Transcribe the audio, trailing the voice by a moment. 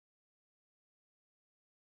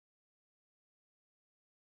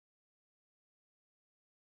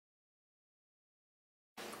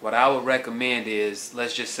what I would recommend is,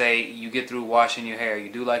 let's just say you get through washing your hair.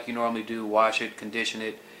 You do like you normally do, wash it, condition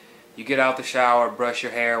it. You get out the shower, brush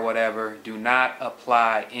your hair, whatever. Do not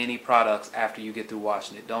apply any products after you get through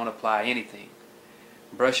washing it. Don't apply anything.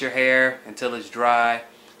 Brush your hair until it's dry.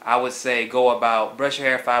 I would say brush your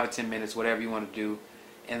hair 5 or 10 minutes, whatever you want to do.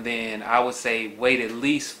 And then I would say wait at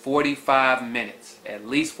least 45 minutes. At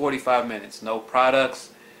least 45 minutes. No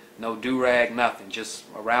products, no do-rag, nothing. Just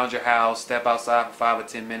around your house, step outside for 5 or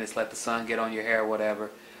 10 minutes, let the sun get on your hair,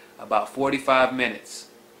 whatever. About 45 minutes.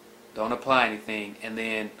 Don't apply anything. And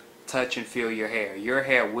then touch and feel your hair. Your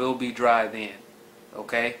hair will be dry then.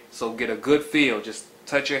 Okay? So get a good feel. Just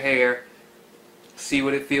touch your hair, see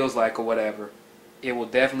what it feels like or whatever. It will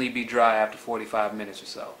definitely be dry after 45 minutes or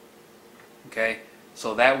so. Okay?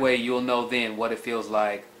 So that way you'll know then what it feels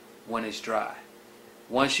like when it's dry.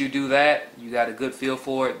 Once you do that, you got a good feel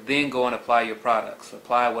for it, then go and apply your products.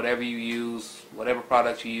 Apply whatever you use, whatever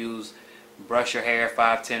products you use. Brush your hair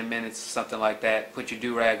 5-10 minutes, something like that. Put your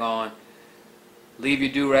do-rag on. Leave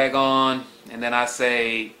your do-rag on, and then I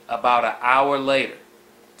say about an hour later,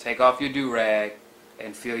 take off your do-rag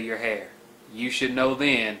and feel your hair. You should know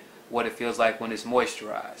then what it feels like when it's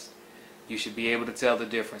moisturized. You should be able to tell the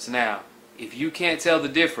difference. Now, if you can't tell the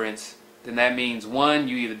difference, then that means 1,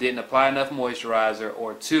 you either didn't apply enough moisturizer,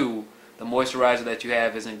 or 2, the moisturizer that you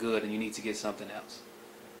have isn't good and you need to get something else.